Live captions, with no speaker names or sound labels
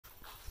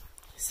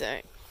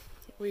So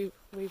we've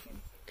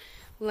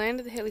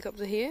landed the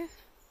helicopter here,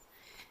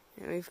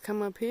 and we've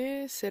come up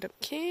here, set up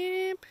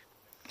camp,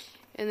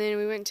 and then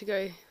we went to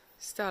go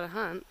start a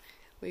hunt.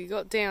 We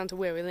got down to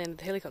where we landed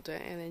the helicopter,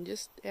 and then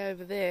just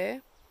over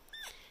there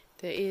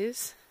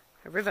is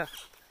a river,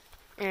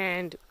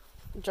 and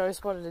Joe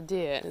spotted a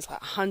deer, and it's like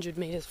 100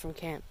 meters from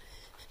camp.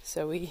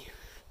 So we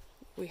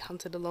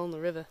hunted along the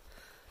river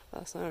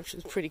last night, which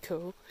was pretty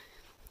cool.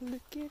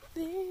 Look at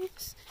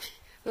this.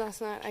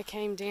 Last night I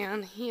came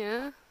down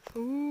here.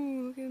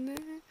 Ooh, look at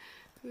that.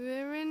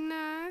 Very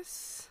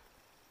nice.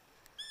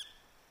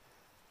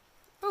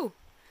 Oh,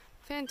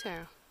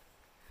 fantail.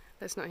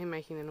 That's not him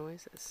making the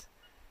noise. That's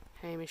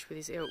Hamish with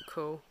his elk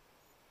call.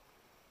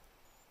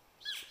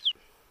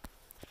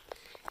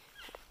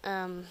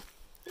 Oh,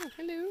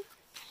 hello.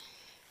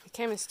 I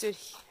came and stood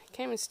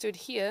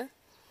here,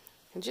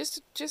 and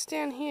just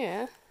down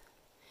here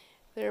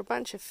there are a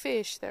bunch of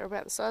fish that are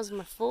about the size of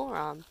my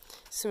forearm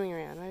swimming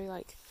around. Maybe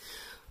like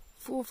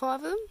 4 or 5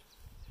 of them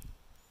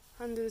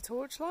under the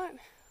torchlight.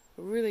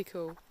 Really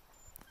cool.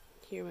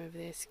 Hear them over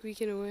there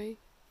squeaking away.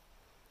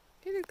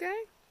 Good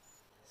guy.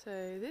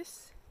 So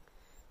this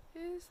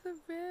is the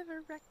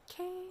river at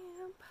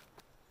camp.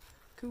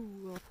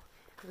 Cool.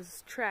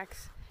 There's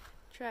tracks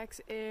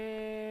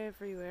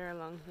everywhere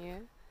along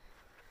here,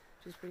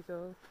 which is pretty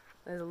cool.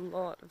 There's a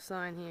lot of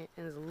sign here,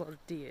 and there's a lot of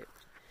deer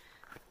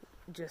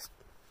just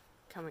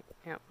coming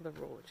out with a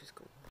roar, which is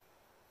cool.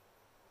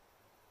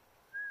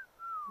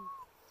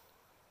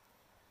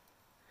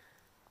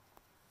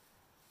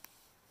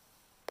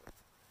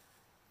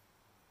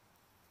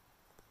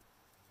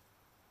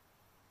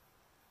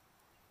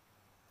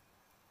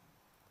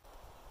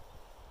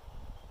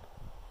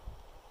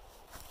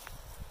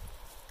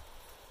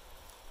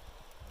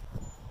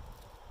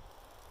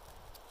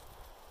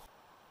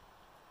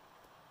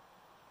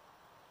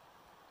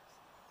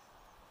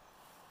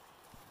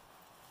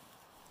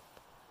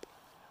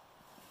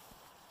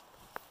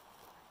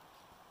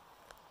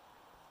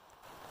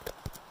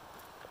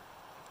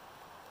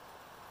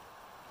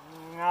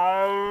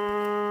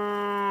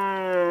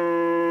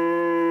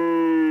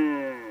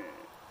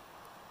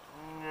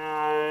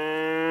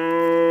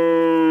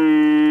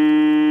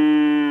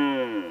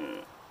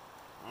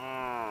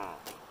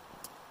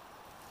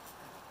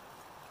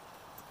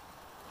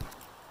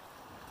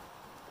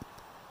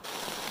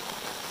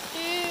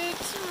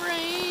 It's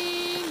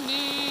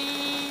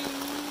raining.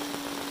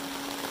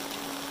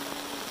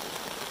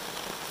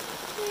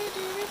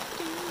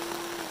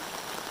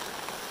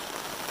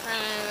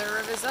 The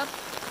river's up.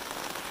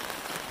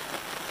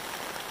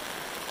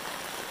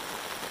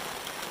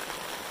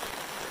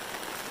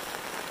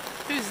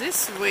 Who's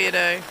this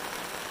weirdo?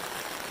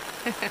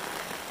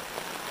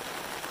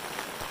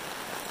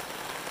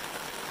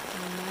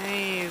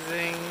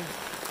 Amazing.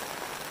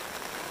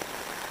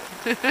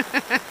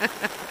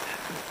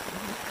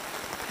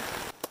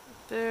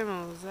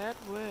 Thermals at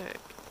work.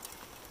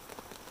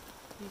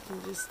 You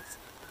can just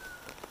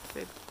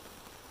fit.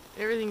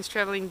 Everything's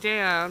travelling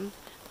down,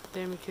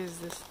 then because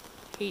this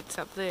heat's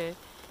up there,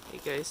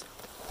 it goes.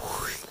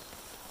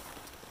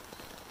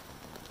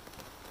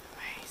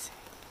 Amazing.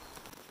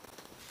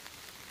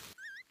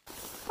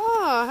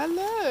 Oh,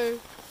 hello.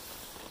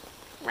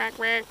 Quack,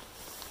 quack.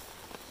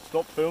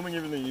 Stop filming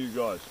everything, you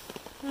guys.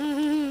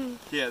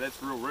 Yeah,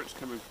 that's real rich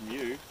coming from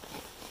you.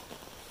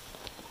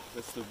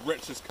 That's the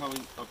richest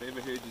comment I've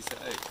ever heard you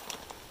say.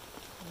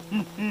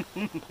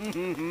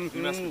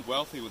 You must be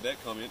wealthy with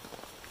that comment.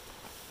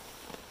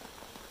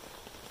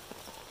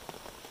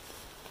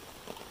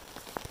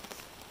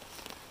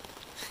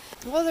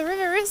 Well, the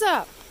river is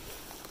up.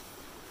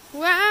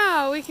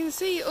 Wow, we can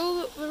see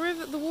all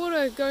the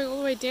water going all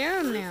the way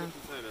down now.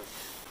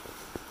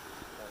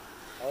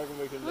 I reckon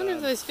we can. I wonder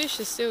if those fish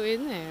are still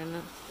in there or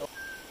not.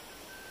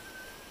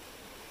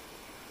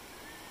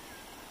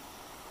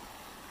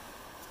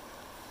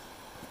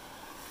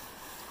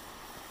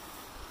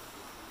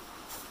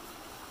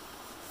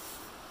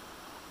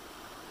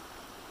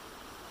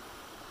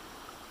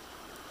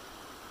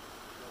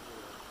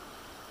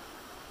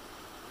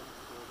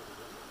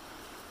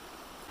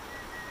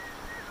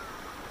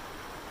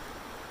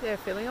 Yeah,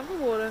 filling up the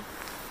water.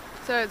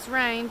 So it's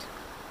rained.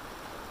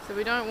 So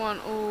we don't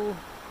want all,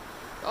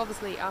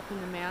 obviously up in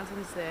the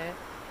mountains there,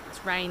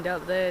 it's rained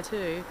up there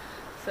too.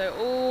 So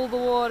all the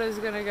water is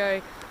going to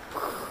go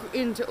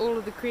into all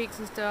of the creeks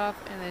and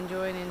stuff, and then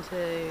join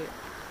into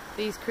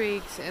these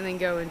creeks and then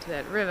go into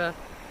that river.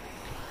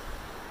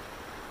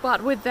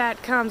 But with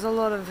that comes a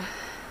lot of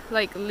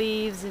like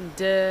leaves and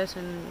dirt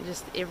and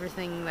just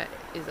everything that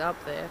is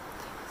up there.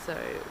 So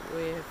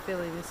we're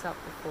filling this up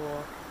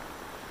before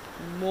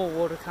more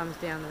water comes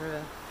down the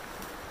river.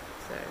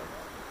 So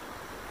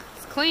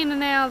it's cleaner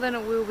now than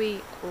it will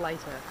be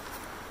later.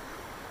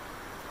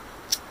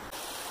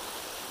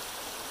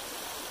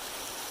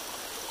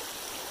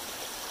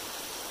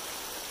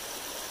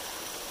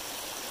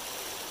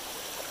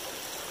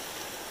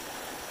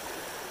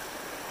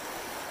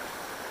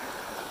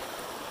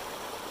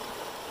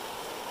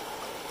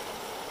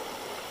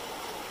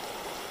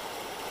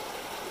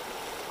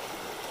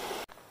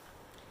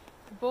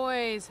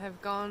 boys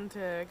have gone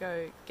to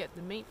go get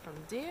the meat from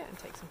the deer and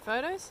take some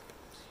photos.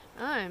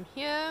 I'm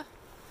here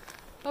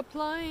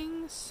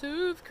applying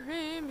Suv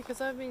cream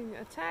because I've been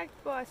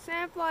attacked by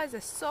sandflies.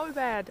 They're so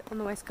bad on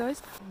the west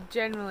coast.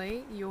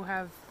 Generally, you'll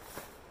have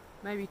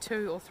maybe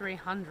 200 or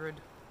 300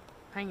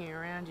 hanging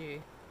around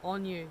you,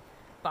 on you,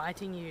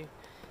 biting you.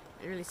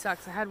 It really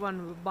sucks. I had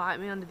one bite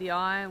me under the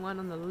eye and one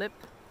on the lip.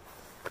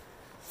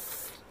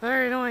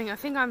 Very annoying. I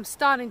think I'm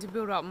starting to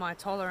build up my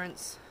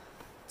tolerance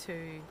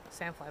to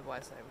sandfly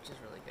bites though, which is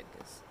really good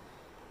because,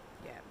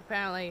 yeah,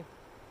 apparently,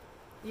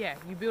 yeah,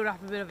 you build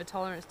up a bit of a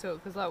tolerance to it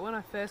because like when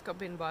I first got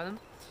bitten by them,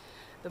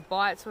 the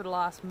bites would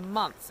last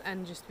months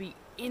and just be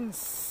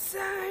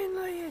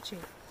insanely itchy.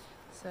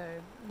 So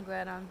I'm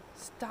glad I'm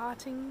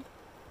starting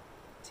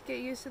to get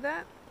used to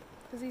that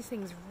because these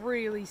things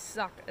really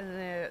suck and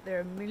there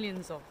are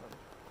millions of them.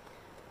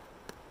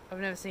 I've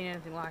never seen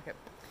anything like it.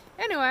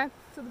 Anyway,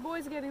 so the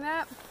boys are getting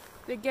that.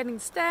 They're getting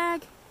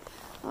stag.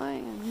 I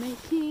am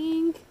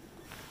making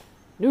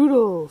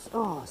noodles.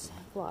 Oh,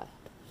 sandfly.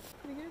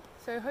 Pretty good.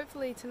 So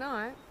hopefully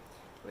tonight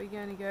we're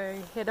going to go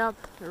head up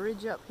the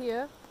ridge up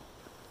here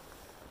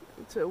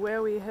to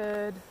where we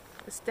heard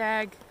a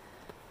stag.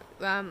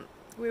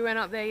 We went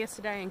up there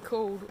yesterday and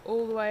called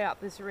all the way up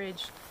this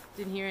ridge.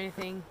 Didn't hear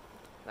anything.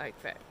 Like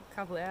for a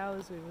couple of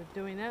hours we were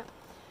doing that.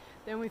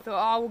 Then we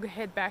thought, oh, we'll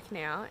head back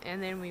now.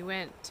 And then we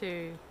went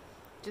to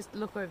just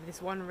look over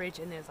this one ridge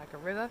and there's like a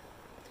river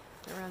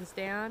that runs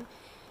down.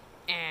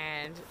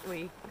 And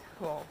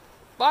well,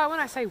 when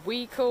I say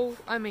we called,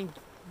 I mean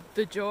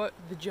the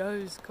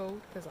Joes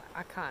called because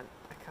I can't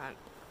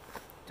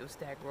do a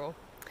stag roar.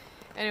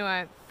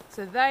 Anyway,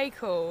 so they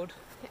called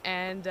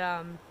and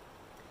then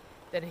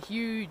a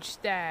huge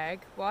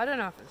stag. Well, I don't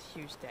know if it was a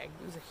huge stag.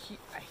 It was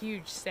a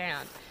huge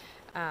sound.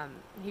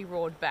 He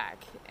roared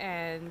back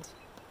and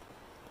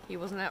he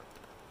wasn't up.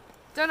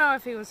 Don't know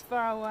if he was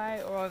far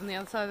away or on the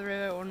other side of the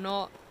river or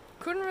not.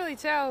 Couldn't really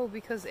tell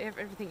because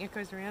everything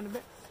echoes around a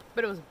bit.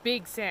 But it was a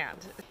big sound.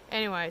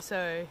 Anyway,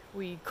 so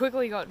we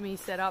quickly got me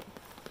set up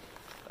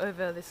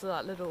over this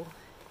little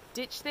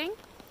ditch thing.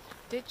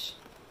 Ditch?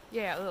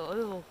 Yeah, a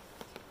little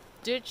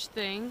ditch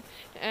thing.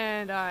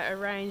 And I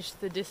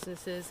arranged the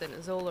distances and it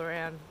was all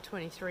around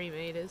 23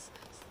 meters.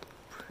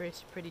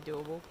 It's pretty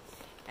doable.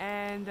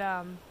 And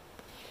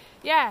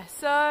yeah,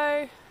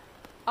 so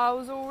I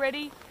was all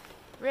ready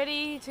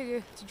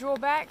to draw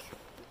back,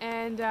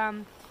 and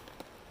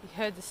we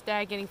heard the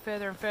stag getting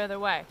further and further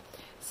away.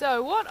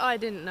 So what I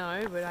didn't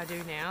know, but I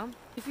do now,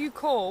 if you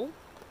call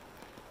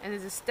and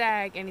there's a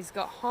stag and he's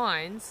got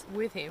hinds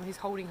with him, he's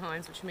holding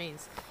hinds, which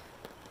means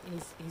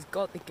he's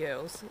got the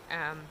girls,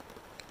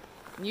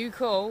 you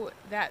call,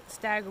 that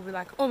stag will be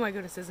like, oh my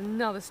goodness, there's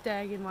another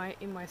stag in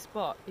my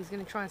spot. He's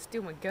going to try and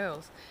steal my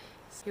girls.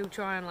 He'll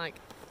try and like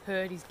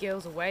herd his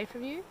girls away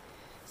from you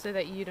so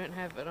that you don't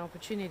have an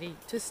opportunity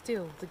to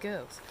steal the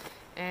girls.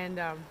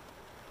 And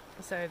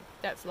so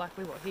that's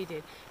likely what he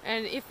did.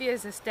 And if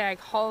there's a stag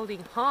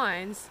holding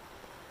hinds,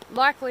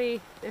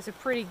 likely there's a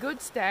pretty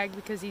good stag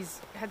because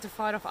he's had to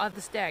fight off other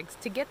stags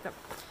to get them.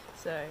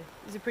 So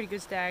he's a pretty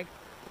good stag.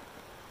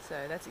 So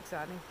that's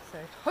exciting. So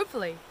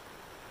hopefully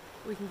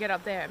we can get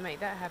up there and make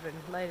that happen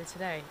later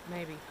today.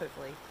 Maybe,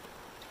 hopefully.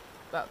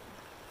 But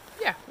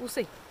yeah, we'll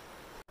see.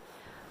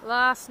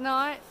 Last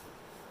night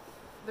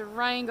the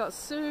rain got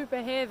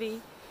super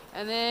heavy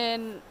and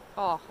then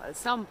at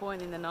some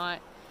point in the night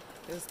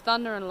there was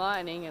thunder and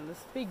lightning and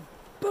this big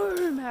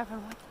boom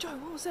happened. I'm like, Joe,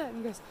 what was that? And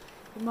he goes,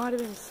 it might have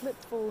been a slip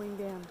falling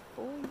down.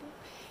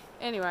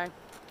 Anyway,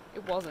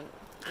 it wasn't.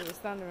 It was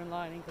thunder and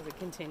lightning because it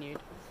continued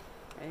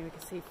and we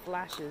could see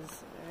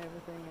flashes and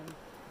everything, and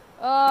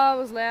it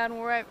was loud and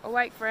we were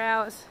awake for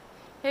hours.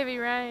 Heavy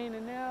rain,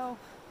 and now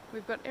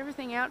we've got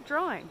everything out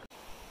drying.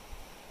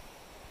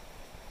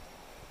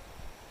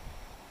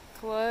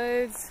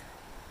 Clothes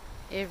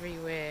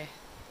everywhere.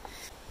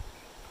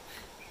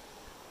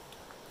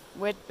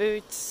 Wet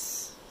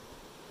boots.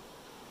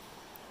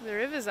 The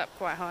river's up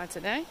quite high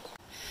today.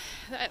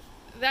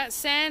 That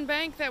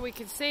sandbank that we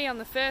could see on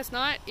the first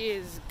night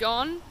is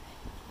gone.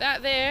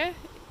 That there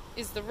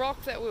is the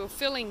rock that we were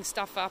filling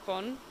stuff up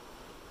on,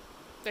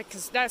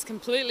 because that's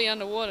completely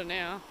underwater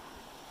now.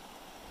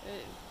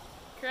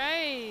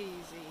 Crazy.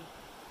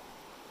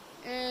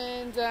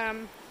 And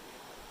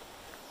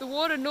the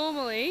water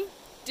normally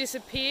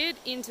disappeared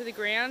into the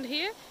ground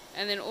here,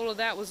 and then all of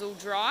that was all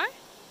dry,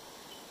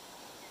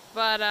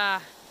 but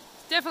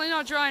it's definitely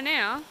not dry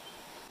now.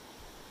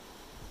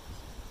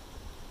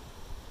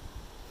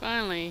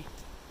 Finally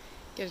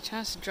get a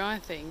chance to dry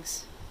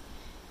things.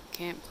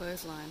 Camp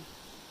clothesline.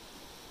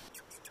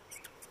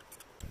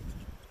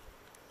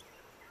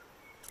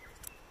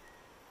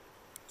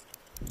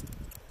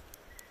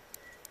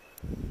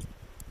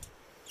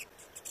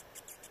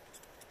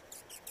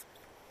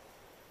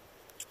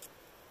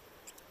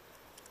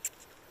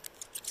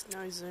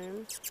 No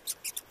zoom.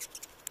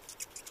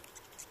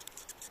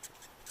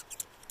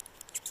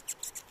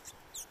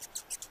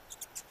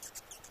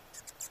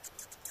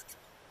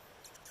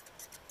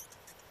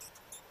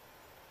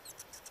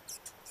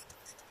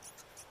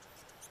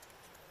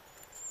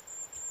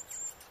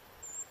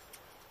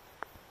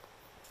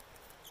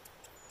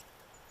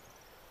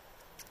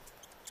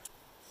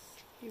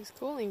 He was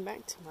calling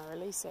back to my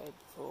release aid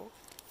before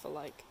for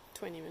like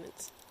 20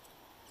 minutes.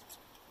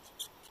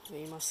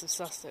 He must have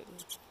sussed it.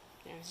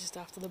 Yeah, it's just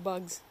after the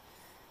bugs.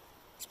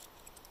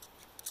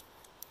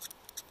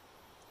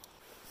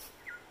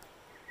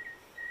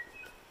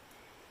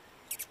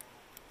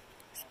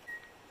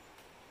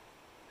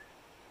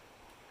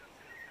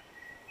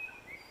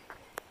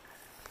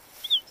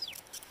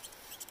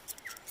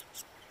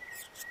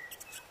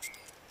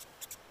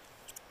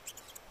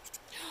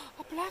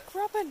 A black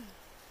robin!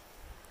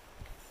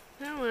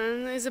 That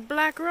one is a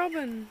black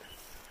robin.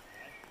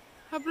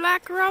 A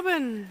black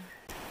robin.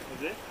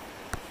 Is it?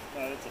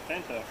 No, that's a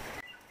fantail.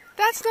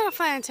 That's not a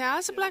fantail,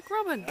 it's a black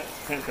robin. That's a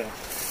fantail.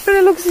 But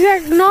it looks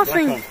exact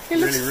nothing. Black one.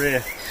 It looks really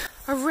rare.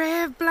 a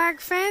rare black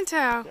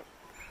fantail. Yep.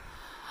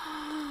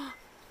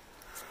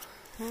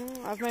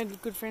 Oh, I've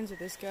made good friends with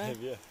this guy.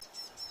 Yeah.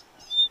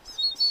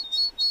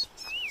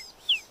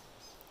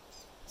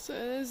 So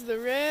there's the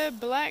rare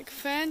black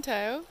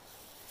fantail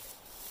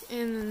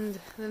and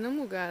the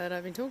normal guy that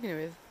I've been talking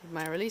with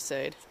my release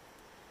aid.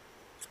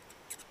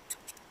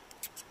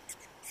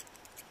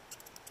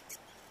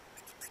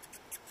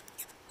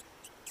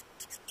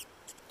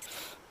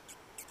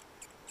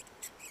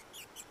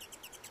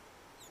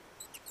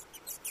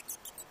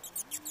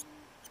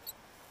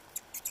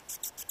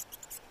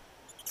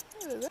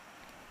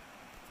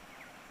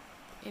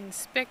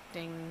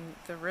 Inspecting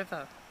the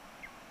river.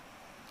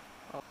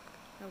 Oh,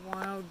 a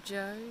wild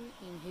Joe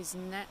in his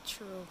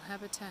natural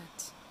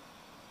habitat.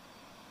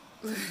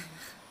 You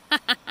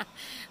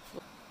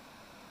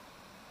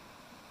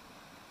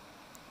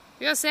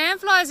got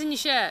sandflies in your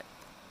shirt.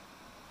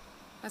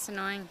 That's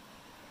annoying.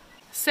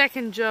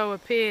 Second Joe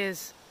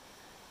appears,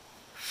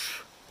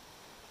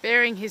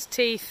 baring his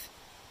teeth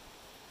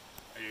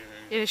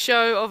in a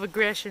show of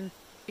aggression,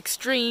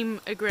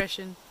 extreme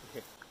aggression.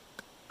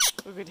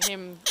 Look at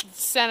him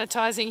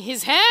sanitizing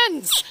his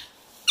hands.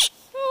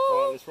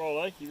 Alright, let's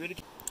roll, eh? You ready?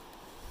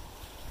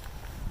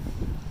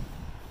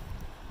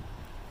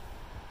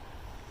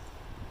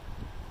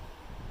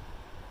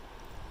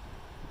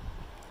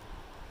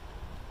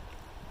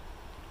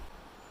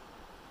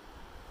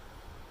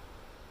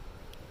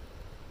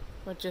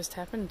 What just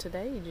happened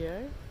today,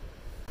 Joe?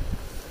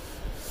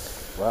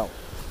 Well,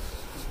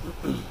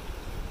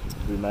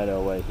 we made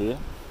our way here.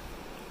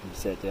 We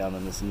sat down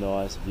in this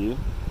nice view.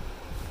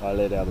 I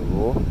let out a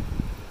roar.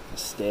 A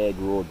stag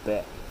roared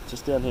back,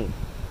 just down here.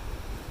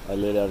 I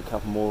let out a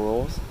couple more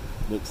roars.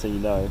 Next thing you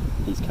know,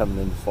 he's coming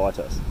in to fight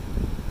us.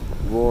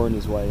 Roaring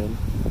his way in.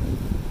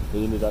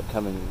 He ended up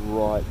coming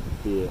right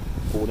there,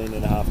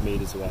 14.5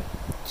 metres away.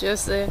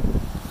 Just there.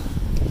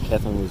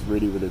 Catherine was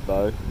ready with her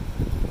bow.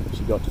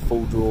 She got to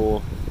full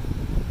draw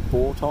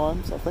 4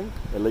 times, I think.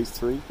 At least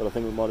 3, but I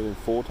think it might have been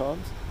 4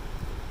 times.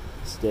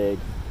 Stag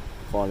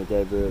finally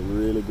gave her a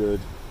really good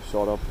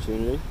shot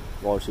opportunity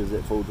while she was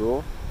at full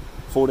draw.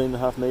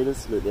 14.5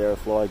 metres, let the arrow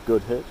fly,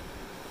 good hit.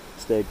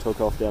 Stag took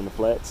off down the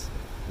flats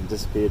and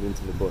disappeared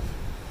into the bush.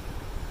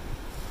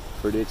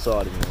 Pretty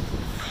exciting.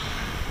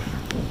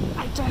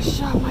 I just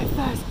shot my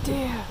first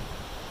deer.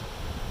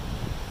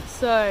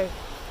 So,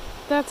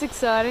 that's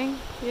exciting.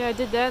 Yeah, I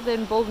did that,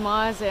 then bawled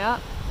my eyes out.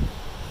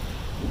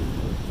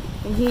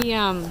 And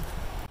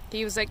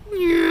he was like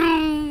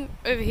meow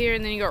over here,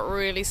 and then he got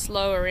really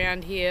slow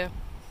around here.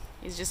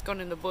 He's just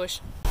gone in the bush.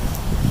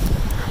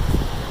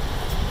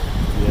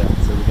 Yeah,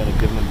 so we're going to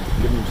give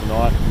him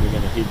tonight, and we're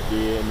going to head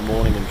there in the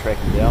morning and track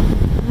him down. In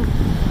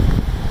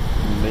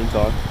the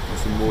meantime,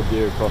 there's some more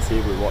deer across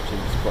here we're watching.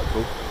 It's quite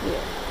cool.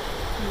 Yeah,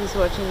 I'm just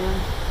watching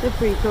them. They're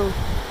pretty cool.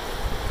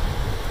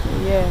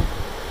 Yeah.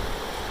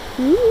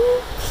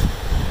 Ooh.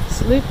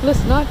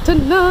 Sleepless night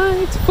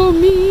tonight for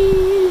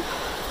me.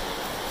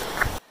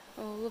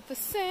 All of the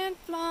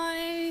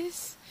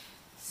sandflies.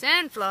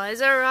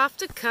 Sandflies are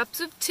after cups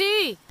of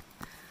tea.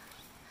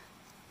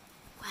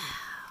 Wow.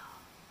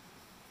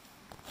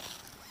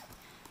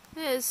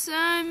 There's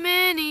so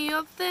many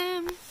of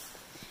them.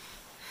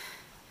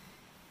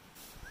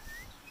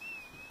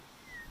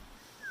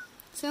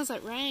 Sounds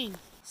like rain.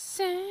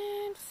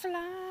 Sandflies.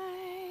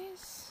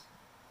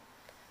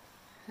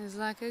 There's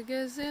like a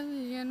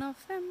gazillion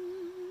of them.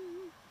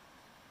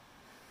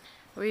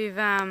 We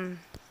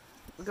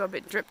got a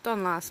bit dripped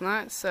on last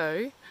night,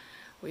 so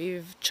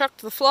we've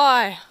chucked the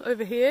fly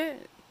over here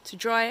to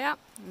dry out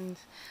and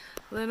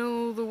let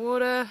all the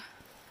water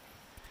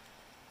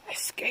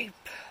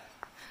escape.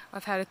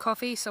 I've had a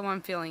coffee, so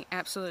I'm feeling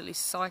absolutely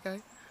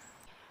psycho.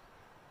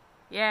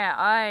 Yeah,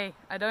 I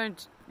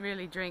don't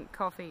really drink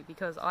coffee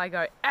because I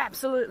go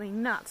absolutely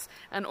nuts,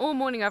 and all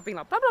morning I've been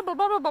like blah blah blah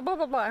blah blah blah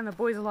blah blah, and the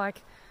boys are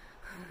like,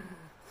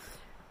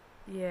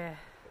 yeah.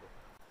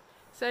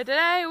 So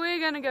today we're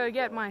gonna go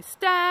get my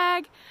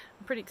stag.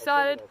 I'm pretty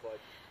excited.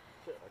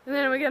 And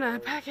then we're gonna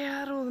pack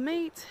out all the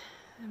meat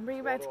and bring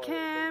it back to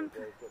camp.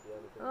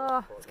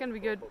 Oh, it's gonna be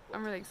good.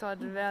 I'm really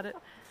excited about it.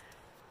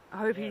 I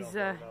hope he's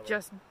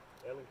just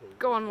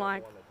gone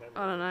like,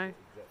 I don't know,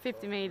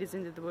 50 meters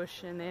into the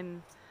bush and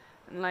then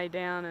lay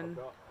down and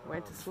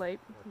went to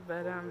sleep.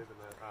 But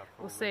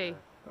we'll see.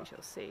 We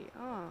shall see.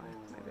 Oh,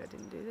 maybe I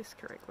didn't do this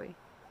correctly.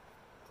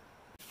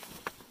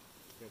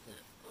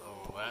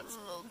 Oh, that's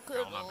Look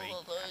at all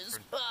of those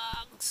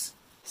bugs.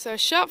 So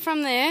shot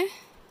from there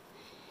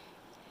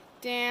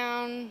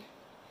down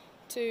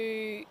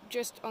to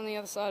just on the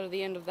other side of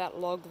the end of that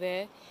log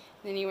there.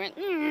 Then he went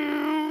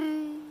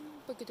into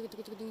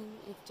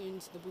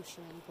the bush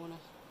around the corner.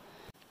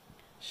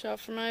 Shot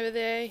from over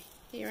there,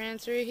 he ran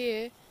through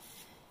here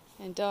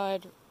and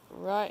died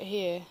right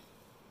here.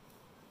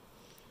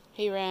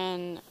 He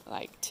ran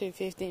like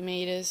 250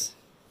 meters.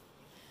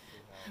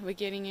 We're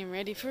getting him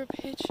ready for a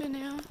picture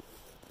now.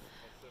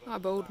 I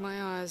bawled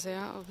my eyes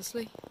out,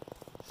 obviously.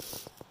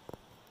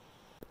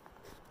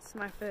 It's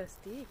my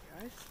first deer,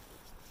 guys.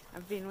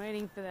 I've been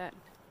waiting for that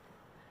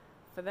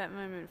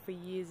moment for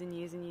years and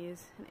years and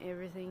years, and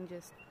everything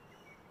just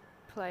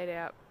played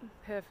out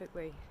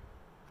perfectly.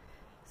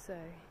 So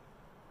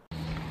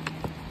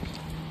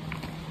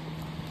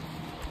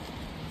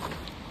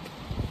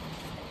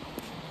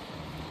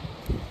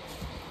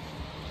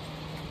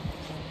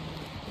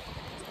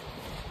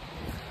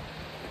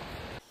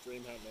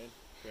Dream hunt, man.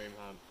 Dream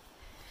hunt.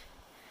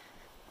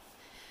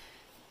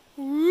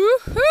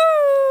 woohoo!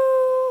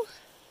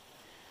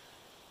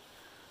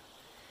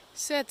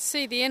 Sad to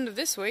see the end of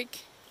this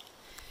week,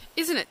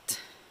 isn't it?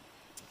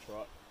 That's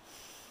right.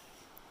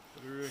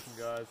 What do you reckon,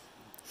 guys?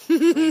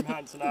 Dream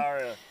hunt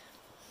scenario.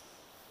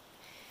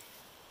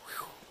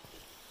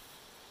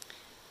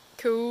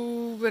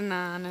 Cool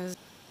bananas.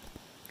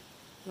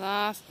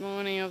 Last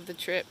morning of the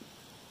trip.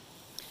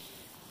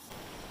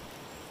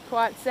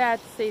 Quite sad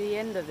to see the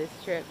end of this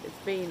trip.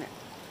 It's been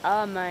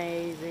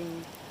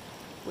amazing.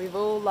 We've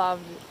all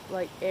loved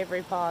like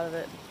every part of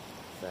it.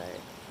 So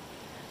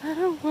I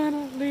don't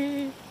want to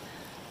leave.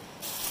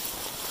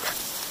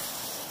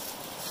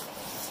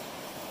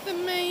 The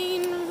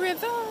main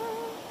river.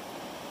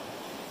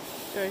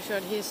 Joe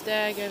shot his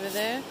stag over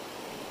there.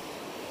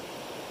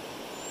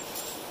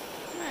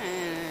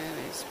 Man,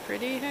 it's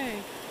pretty, hey.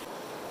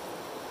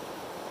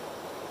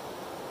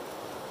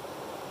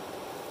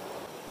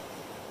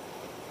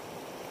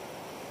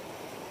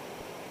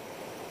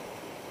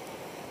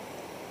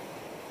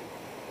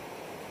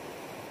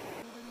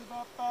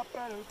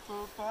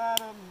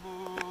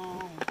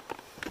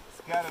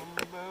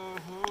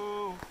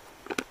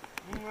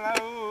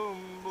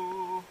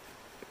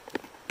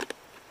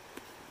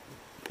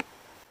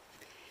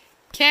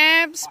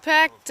 Camp's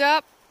packed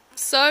up.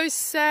 So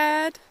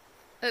sad.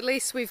 At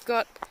least we've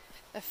got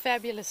a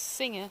fabulous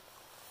singer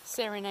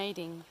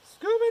serenading.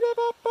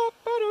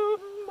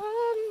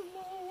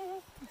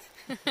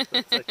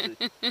 That's actually,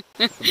 the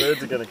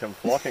birds are going to come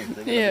flocking.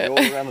 They're going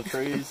to be all around the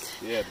trees.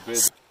 yeah, the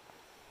birds.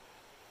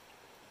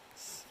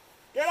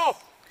 Get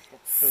off! Stop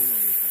filming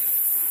anything.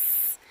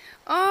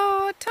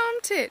 Oh,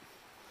 tomtit.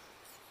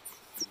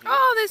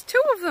 Oh, there's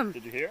two of them.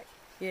 Did you hear it?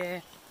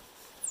 Yeah.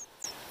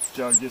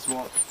 Joe, guess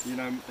what? You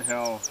know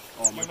how...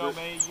 Oh, You know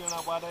me, you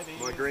know what it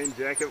is. my green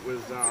jacket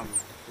was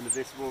in the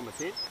vegetable in the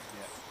tent.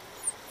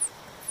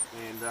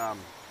 Yeah. And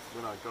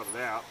when I got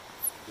it out,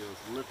 there was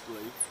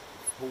literally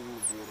a pool of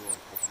water on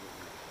top of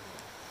it.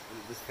 And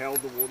it just held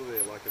the water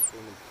there like a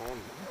swimming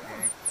pond.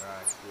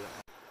 Right.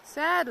 Yeah.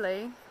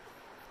 Sadly,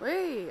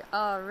 we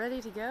are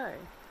ready to go.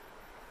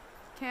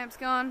 Camp's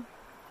gone.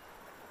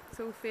 It's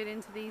all fit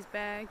into these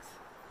bags.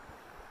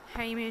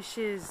 Hamish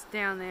is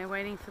down there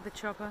waiting for the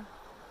chopper.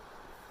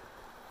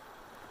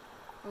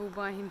 All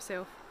by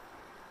himself.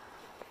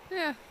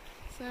 Yeah,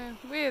 so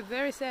we're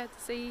very sad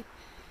to see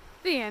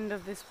the end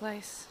of this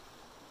place.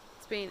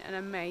 It's been an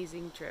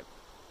amazing trip.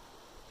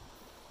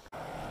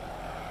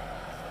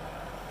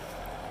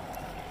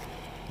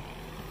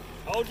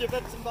 Hold your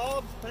bits and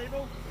bobs,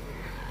 people.